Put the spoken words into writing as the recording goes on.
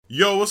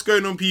Yo, what's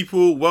going on,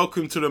 people?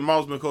 Welcome to the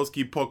Miles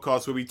Mikulski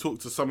podcast, where we talk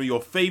to some of your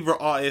favourite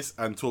artists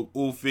and talk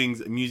all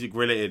things music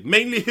related.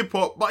 Mainly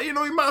hip-hop, but you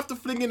know, we might have to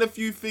fling in a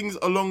few things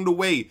along the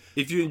way.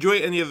 If you enjoy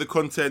any of the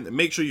content,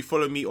 make sure you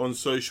follow me on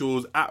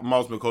socials at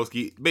Miles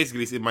Mikulski.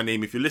 Basically, it's in my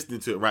name. If you're listening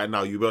to it right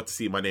now, you'll be able to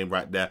see my name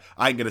right there.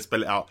 I ain't going to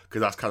spell it out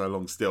because that's kind of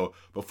long still.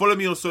 But follow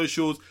me on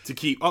socials to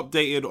keep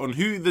updated on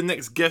who the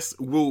next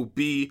guest will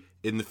be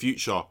in the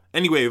future.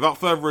 Anyway, without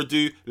further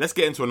ado, let's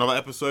get into another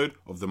episode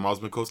of the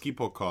Miles Mikulski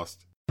podcast.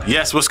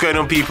 Yes, what's going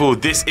on, people?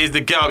 This is the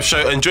Get Up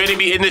Show, and joining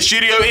me in the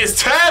studio is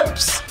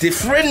Temps.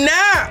 Different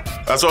now.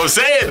 That's what I'm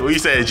saying. What are you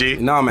saying, G?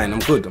 Nah, man, I'm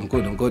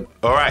good.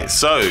 All right,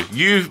 so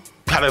you've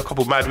had a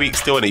couple mad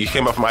weeks still in it. You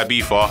came up from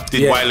Ibiza,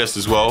 did Wireless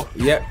as well.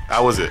 Yep.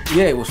 How was it?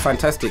 Yeah, it was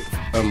fantastic.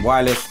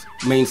 Wireless,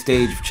 main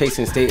stage,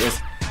 Chasing Status,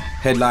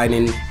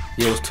 headlining.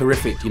 Yeah, it was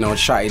terrific. You know,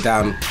 shut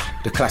down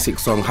the classic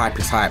song Hype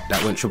is Hype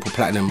that went triple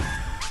platinum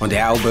on the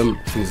album,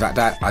 things like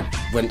that.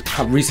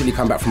 I recently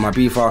come back from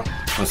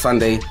Ibiza on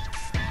Sunday.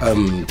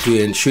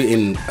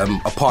 Shooting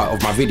a part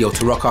of my video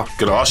to Rocker.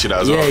 Gonna ask you that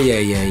as well.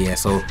 Yeah.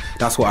 So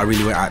that's what I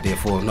really went out there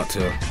for, not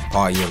to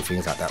party and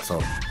things like that. So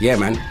yeah,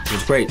 man, it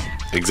was great.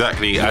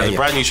 Exactly. And the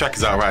brand new track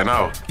is out right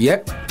now.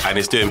 Yep. And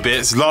it's doing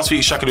bits. Last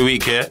week's track of the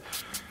week here.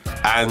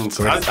 And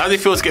how does it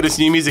feel to get this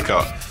new music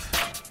out?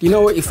 You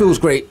know what? It feels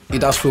great. It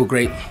does feel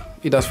great.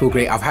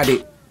 I've had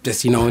it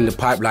just, you know, in the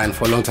pipeline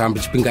for a long time. But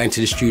just been going to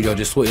the studio,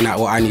 just sorting out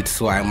what I need to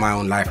sort out in my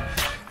own life.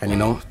 And you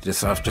know,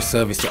 just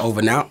serviced it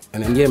over now.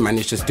 And then yeah, man,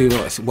 it's just doing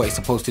what it's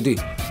supposed to do.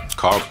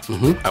 Calm.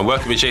 Mm-hmm. And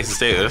working with Chasing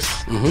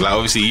Status, like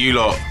obviously you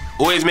lot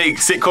always make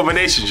sick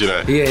combinations, you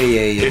know? Yeah.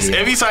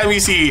 Every time you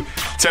see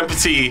Tempa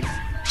T,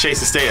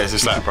 Chasing Status,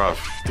 it's like, bruv,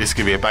 this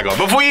could be a banger.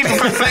 Before you even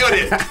press play on it,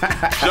 do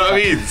you know what I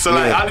mean? So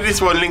like, how did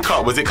this one link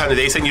up? Was it kind of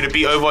they sent you the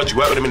beat over? Did you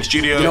work with them in the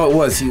studio? You know what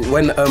it was?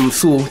 When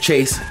Saul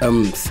Chase,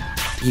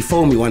 he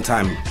phoned me one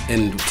time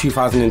in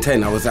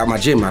 2010. I was at my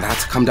gym. I had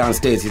to come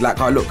downstairs. He's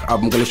like, oh, look,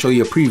 I'm going to show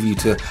you a preview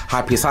to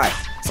Hype is Hype.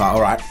 So, all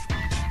right.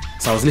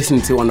 So I was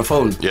listening to it on the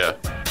phone. Yeah.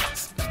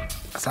 I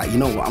was like, you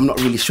know what? I'm not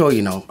really sure,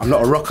 you know. I'm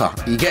not a rocker.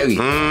 You get me?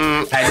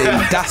 And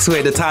then that's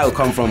where the title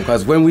come from.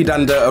 Because when we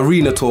done the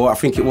arena tour, I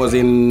think it was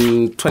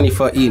in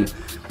 2013.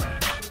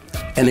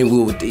 And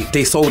then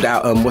they sold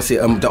out, the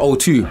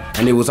O2,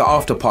 and it was an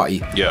after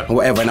party, or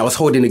whatever. And I was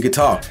holding the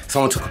guitar.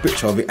 Someone took a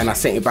picture of it, and I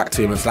sent it back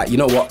to him. It's like, you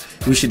know what?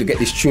 We should get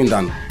this tune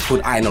done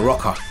called I Ain't a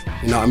Rocker.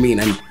 You know what I mean?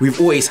 And we've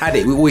always had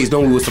it. We always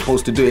known we were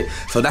supposed to do it.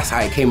 So that's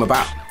how it came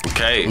about.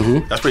 Okay,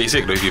 that's pretty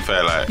sick, though. To be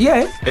fair, like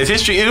it's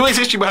history. There's always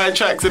history behind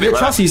tracks, isn't it?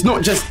 Trust me, it's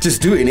not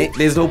just doing it.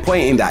 There's no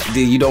point in that.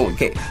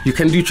 You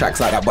can do tracks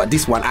like that, but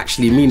this one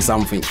actually means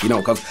something, you know?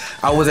 Because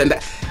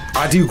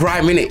I do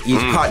grime in it. You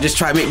can't just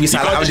try and make me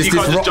sound like I'm just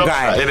this rock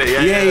guy.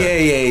 Yeah.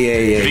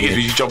 You think if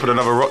you jump on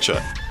another rock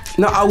track?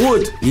 No, I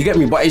would. You get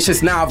me? But it's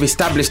just now I've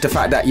established the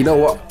fact that, you know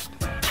what?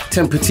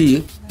 Tempa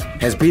T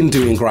has been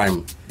doing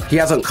grime. He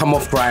hasn't come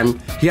off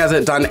grime. He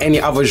hasn't done any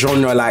other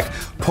genre like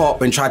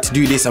pop and tried to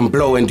do this and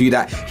blow and do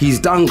that. He's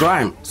done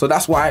grime. So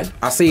that's why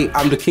I say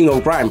I'm the king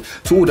of grime.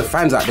 To all the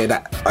fans out there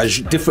that are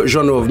different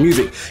genre of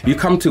music, you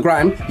come to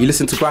grime, you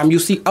listen to grime,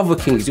 you'll see other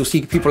kings. You'll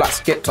see people like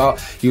Skepta,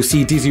 you'll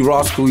see Dizzy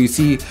Rascal, you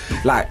see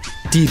like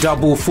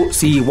D-Double,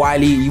 Footsie,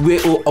 Wiley.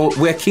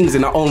 We're kings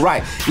in our own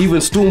right. Even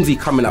Stormzy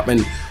coming up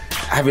and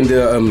having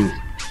the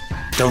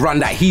run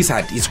that he's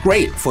had. It's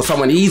great for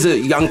someone. He's a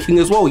young king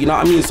as well, you know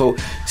what I mean? So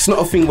it's not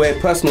a thing where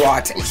personal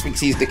Temps thinks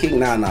he's the king.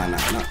 Nah.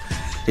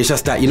 It's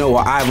just that, you know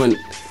what, I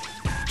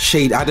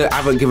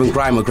haven't given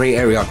grime a great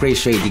area, a great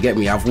shade, you get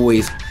me? You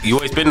always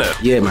been there?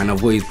 Yeah, man,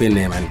 I've always been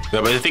there, man. Yeah,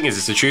 but the thing is,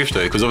 it's the truth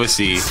though, because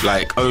obviously,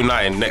 like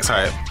 09, Next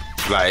Hype,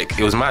 like,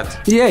 it was mad.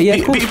 Yeah,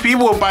 cool.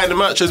 People were buying the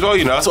merch as well,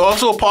 you know. So I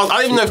saw parts, I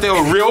don't even know if they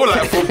were real,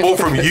 like,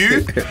 from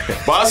you,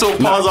 but I saw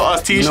parts of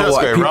us t-shirts, you know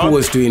what, going around. People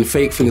was doing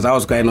fake things. I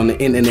was going on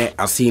the internet,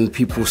 I've seen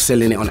people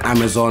selling it on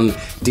Amazon,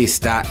 this,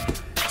 that.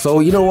 So,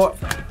 you know what?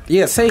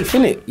 Yeah, safe,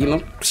 innit? You know,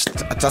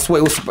 that's what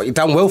it was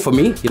done well for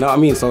me, you know what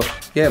I mean? So,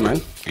 yeah,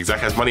 man.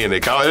 Exactly, has money in the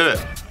account,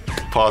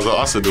 innit? Parts of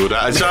us and all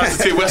that. And shout out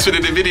to Tim Westwood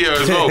in the video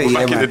as well,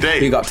 back in the day.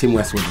 Big up Tim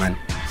Westwood, man.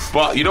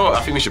 But you know what?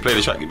 I think we should play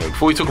the track, you know.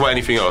 Before we talk about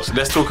anything else,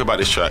 let's talk about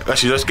this track.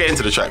 Actually, let's get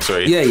into the track,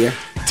 sorry. Yeah.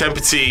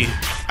 Tempa T,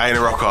 I Ain't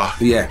a Rocker.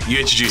 Yeah. You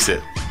introduce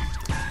it.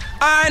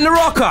 I Ain't a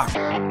Rocker.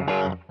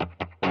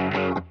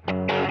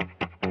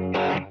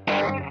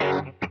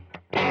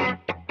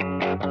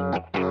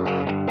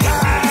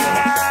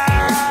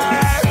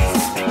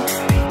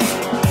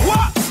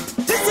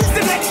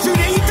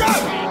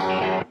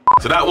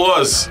 So that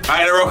was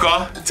I Ain't a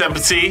Rocker,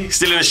 Tempa T,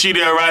 still in the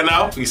studio right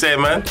now. What you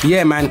saying, man?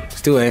 Yeah, man,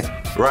 still here.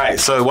 Right,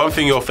 so one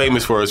thing you're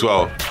famous for as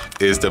well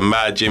is the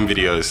mad gym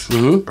videos.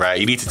 Right,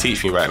 you need to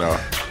teach me right now.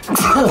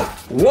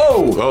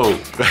 Whoa.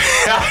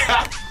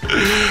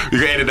 You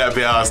got edit that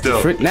bit out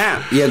still.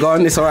 Nah, yeah, go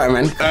on, it's alright,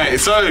 man. Alright,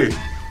 so,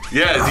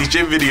 yeah, these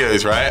gym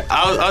videos, right?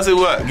 How's it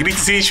work? You need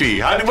to teach me.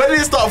 When did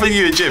it start for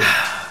you in gym?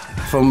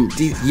 From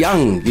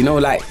young, you know,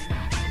 like,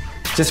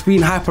 just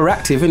being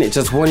hyperactive, innit?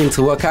 Just wanting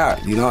to work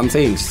out, you know what I'm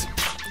saying?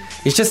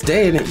 It's just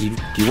there, innit?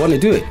 You want to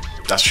do it.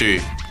 That's true.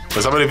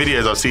 But some of the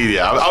videos I've seen,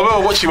 yeah. I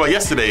remember watching one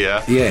yesterday,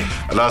 yeah. Yeah.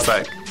 And I was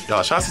like,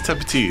 yo, shout out to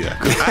Tempa T, yeah.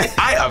 'Cause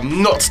I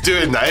am not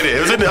doing that, innit?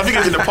 It was I think it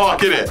was in the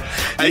park, innit?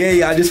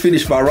 Yeah, I just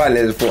finished my run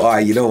and I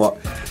thought, you know what?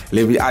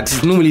 I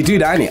just normally do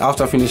that, innit?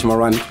 After I finish my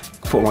run,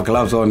 put my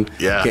gloves on,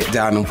 get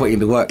down and put in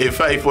the work. In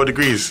 34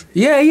 degrees.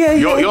 Yeah.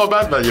 You're a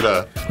bad man, you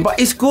know. But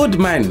it's good,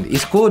 man.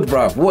 It's good,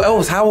 bruv. What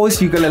else? How else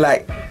you gonna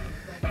like...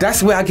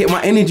 That's where I get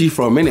my energy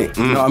from, innit?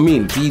 You know what I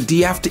mean? Do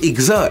you have to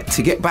exert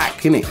to get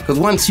back, innit? Because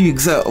once you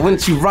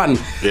run,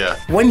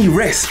 when you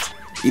rest,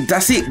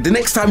 that's it. The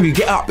next time you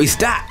get up, it's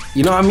that.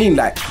 You know what I mean?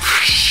 Like...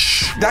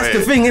 That's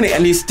the thing, innit?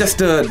 And it's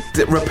just a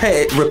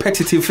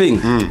repetitive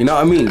thing. You know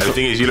what I mean? And the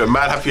thing is, you look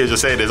mad happy as you're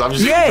saying this. I'm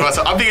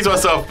thinking to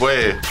myself,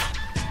 boy,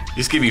 you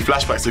just give me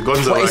flashbacks to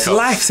Gonzo. But it's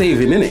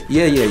life-saving, innit?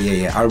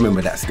 Yeah. I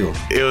remember that still.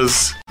 It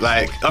was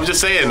like, I'm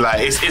just saying, like,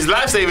 it's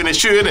life-saving, it's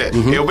true, innit?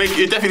 It'll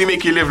definitely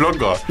make you live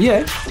longer.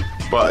 Yeah.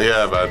 But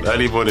yeah, man,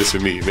 early mornings for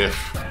me, myth.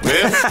 You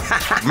know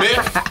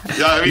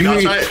what I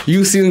mean?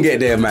 You soon get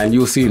there, man.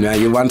 You'll soon, man.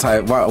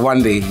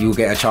 One day you'll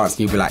get a chance and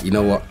you'll be like, you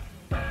know what?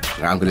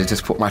 I'm gonna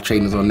just put my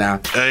trainers on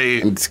now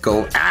and just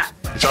go.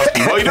 Trust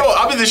me. Well, you know what?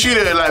 I'm in the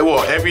studio like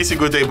every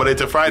single day, Monday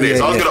to Friday.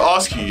 So I was gonna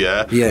ask you,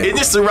 in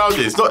this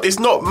surroundings, it's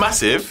not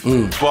massive,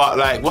 but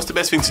like, what's the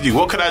best thing to do?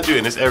 What can I do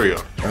in this area?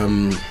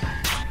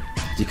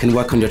 You can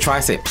work on your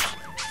triceps.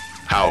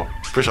 How?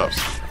 Push-ups?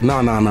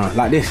 No.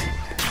 Like this.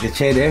 The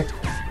chair there,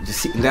 just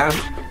sitting down.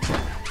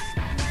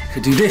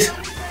 Could do this.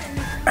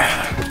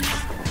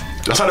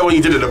 That's like the one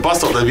you did at the bus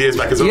stop the years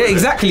back as well. Yeah,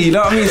 exactly. You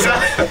know what I mean?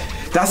 So,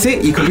 that's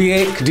it. You could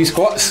do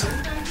squats,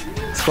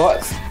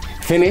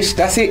 finish.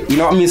 That's it. You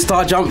know what I mean?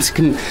 Star jumps. You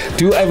can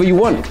do whatever you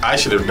want. I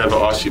should have never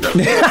asked you that.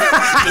 You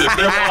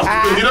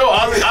know,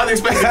 I was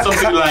expecting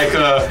something like,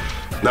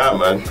 nah,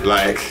 man,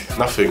 like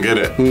nothing,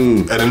 innit?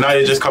 And then now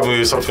you're just coming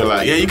with something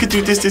like, yeah, you could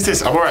do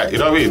this. I'm alright. You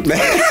know what I mean?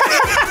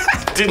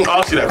 Didn't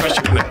ask you that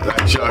question, innit?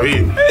 Like, you know what I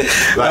mean?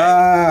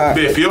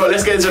 Like, Biff,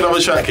 let's get into another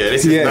track here.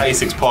 This is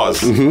 96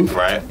 Pars,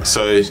 right?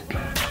 So,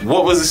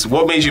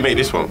 what made you make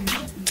this one?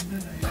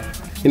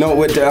 You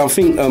know, I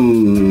think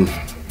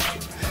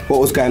what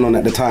was going on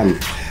at the time,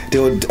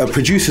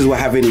 producers were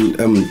having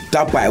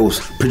dub battles.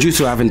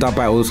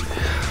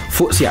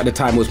 Footsie at the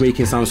time was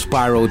making some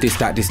Spiral, this,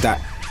 that.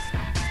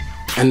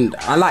 And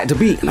I liked the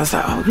beat. And I was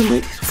like, oh,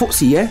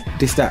 Footsie, yeah?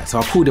 This, that. So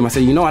I called him. I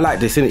said, you know I like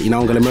this, innit? You know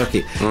I'm going to murk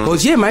it. He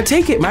goes, yeah, man,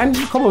 take it, man.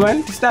 Come on,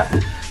 man. This, that.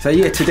 So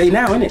yeah, today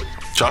now, innit?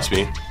 Trust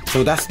me.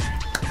 So that's...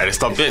 And it's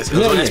done bits. It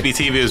was on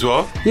SBTV as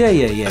well. Yeah.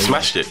 I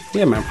smashed it.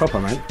 Yeah, man, proper,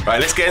 man. Right,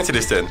 let's get into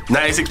this then.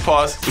 96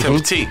 Pars,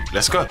 Tempa T.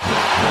 Let's go.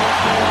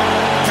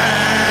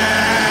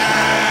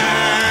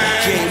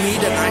 Jamie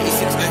the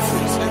 96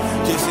 F's.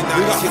 This is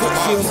 96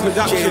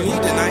 Pars. Jamie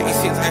the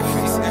 96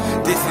 F's.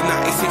 This is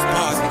 96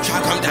 Pars. Try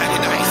come down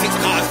in 96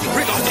 cars.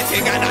 Bring off the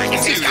thing at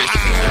 96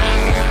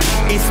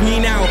 cars. It's me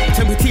now.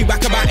 Tempa T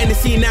back about in the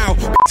scene now.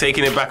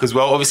 Taking it back as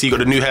well. Obviously, you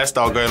got the new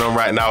hairstyle going on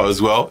right now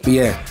as well.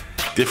 Yeah.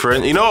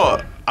 Different. You know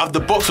what? The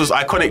box was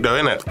iconic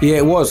though, innit? Yeah,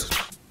 it was.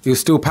 It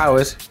was still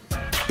Powers.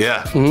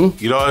 Yeah.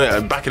 You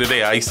know, back in the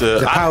day, I used to...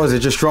 The Powers are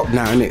just dropped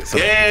now, innit? So,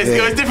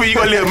 it's different. You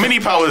got little mini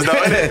Powers now,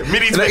 innit?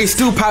 It's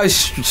still Powers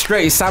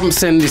straight. It's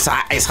Samsung.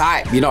 It's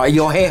hype. You know,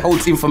 your hair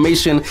holds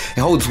information. It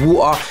holds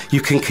water. You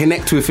can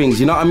connect with things.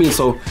 You know what I mean?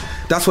 So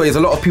that's why there's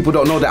a lot of people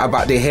don't know that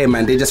about their hair,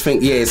 man. They just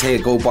think, it's hair,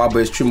 go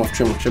barbers, trim off.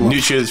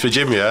 Nutrients for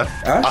gym, yeah?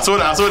 Huh? I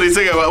saw they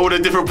saying about all the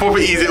different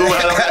properties. It all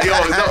had like, yo,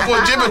 is that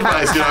more gym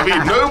advice? You know what I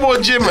mean? No more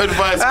gym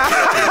advice.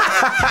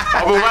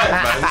 I'm alright,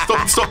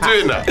 man. Stop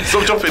doing that.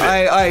 Stop dropping it.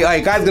 Aye,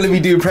 guys gonna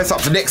be doing press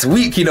ups next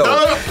week, you know.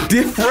 No.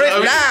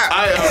 Different now.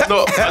 I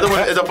don't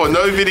want to end up on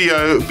no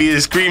video being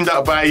screamed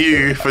at by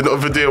you for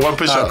doing one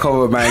push-up. Come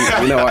on,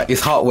 man. You know what? It's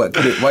hard work,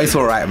 but it's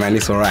alright, man.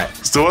 It's alright.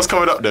 So what's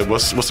coming up then?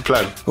 What's the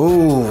plan?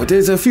 Oh,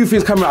 there's a few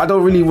things coming up. I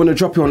don't really want to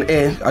drop it on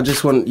air. I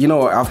just want,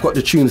 I've got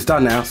the tunes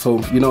done now, so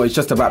it's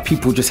just about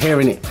people just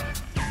hearing it.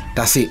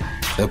 That's it.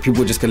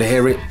 People just gonna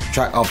hear it,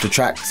 track after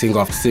track,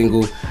 single after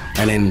single,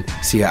 and then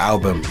see an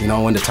album.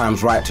 When the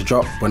time's right to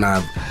drop, when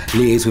I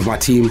liaise with my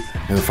team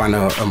and find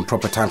a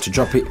proper time to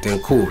drop it, then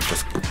cool.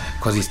 Just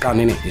because it's done,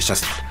 innit? It's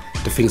just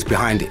the things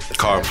behind it.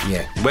 Calm.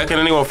 Yeah. Where can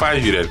anyone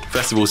find you then?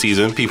 Festival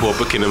season, people are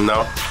booking them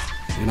now.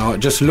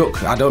 Just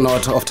look. I don't know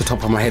off the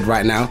top of my head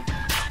right now.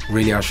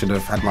 Really, I should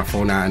have had my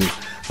phone out and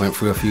went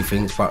through a few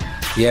things, but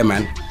yeah,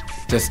 man.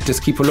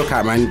 Just keep a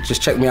lookout, man.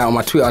 Just check me out on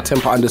my Twitter,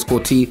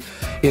 Tempa_T,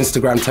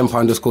 Instagram,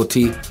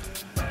 Tempa_T,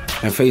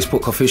 and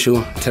Facebook official,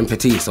 Tempa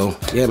T. So,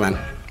 yeah, man.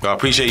 I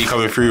appreciate you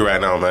coming through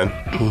right now, man.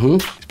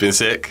 It's been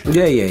sick.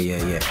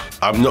 Yeah.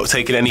 I'm not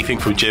taking anything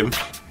from Jim.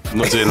 I'm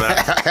not doing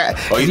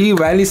that. You,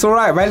 man, it's all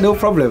right, man. No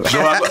problem.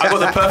 No, I got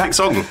the perfect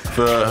song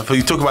for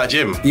you talk about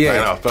Jim. Yeah.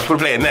 Right now. But I'm going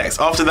to play it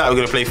next. After that, we're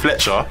going to play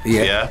Fletcher.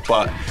 Yeah.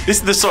 But this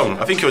is the song.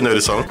 I think you'll know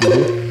the song.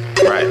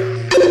 Right.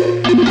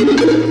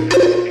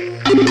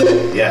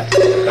 Yeah,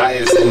 that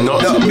is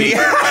not me.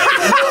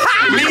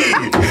 Me.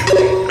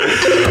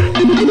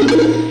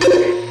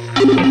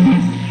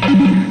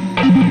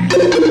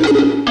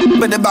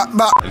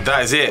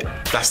 That is it.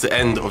 That's the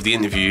end of the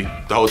interview.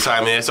 The whole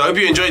time here. So I hope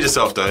you enjoyed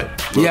yourself, though.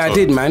 Yeah, I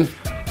did, man.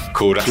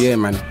 Cool. That's, Yeah,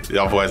 man.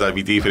 Otherwise, I'd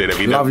be deep in it. There'd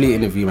be Lovely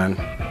interview, man.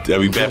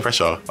 There'd be bare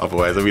pressure.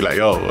 Otherwise, I'd be like,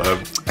 yo.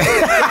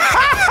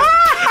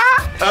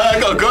 I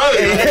gotta go.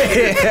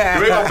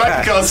 Bring my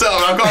bank account set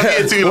up. I can't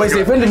get it too long. Where's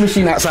the vending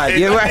machine outside?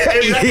 Yeah, right.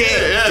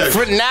 Yeah.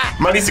 Different that.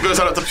 Man needs to go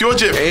sign up to Pure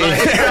Gym.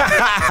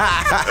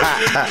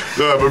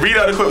 No, but read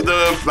out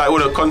the all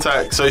the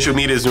contact, social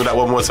medias, and all that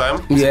one more time.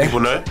 So Yeah. people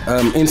know.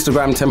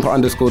 Instagram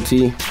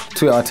Tempa_T,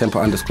 Twitter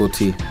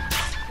Tempa_T,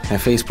 and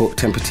Facebook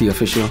Tempa T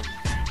official.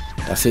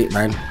 That's it,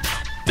 man.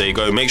 There you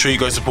go. Make sure you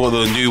go support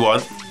the new one.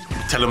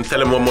 Tell them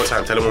one more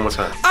time.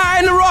 I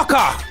in the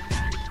rocker.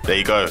 There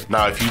you go.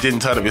 Now, if you didn't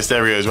turn up your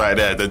stereos right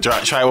there, then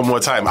try it one more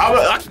time.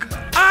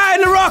 I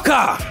in the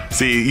rocker.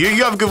 See,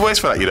 you have a good voice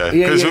for that, you know.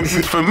 Yeah, Because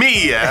yeah. for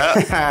me,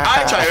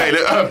 I try.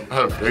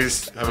 Let me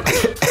just have a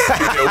quick.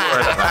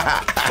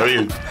 I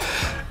mean,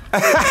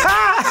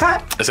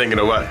 this ain't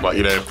gonna work, but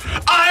you know,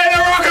 I am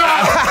a rocker.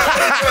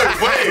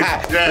 Wait,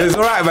 yeah. It's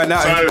alright, man.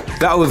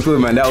 That was good,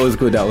 man. That was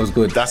good.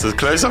 That's as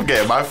close I'm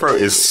getting. My throat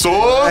is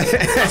sore.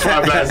 That's why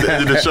I'm glad it's the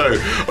end of the show.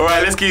 All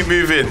right, let's keep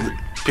moving.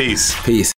 Peace.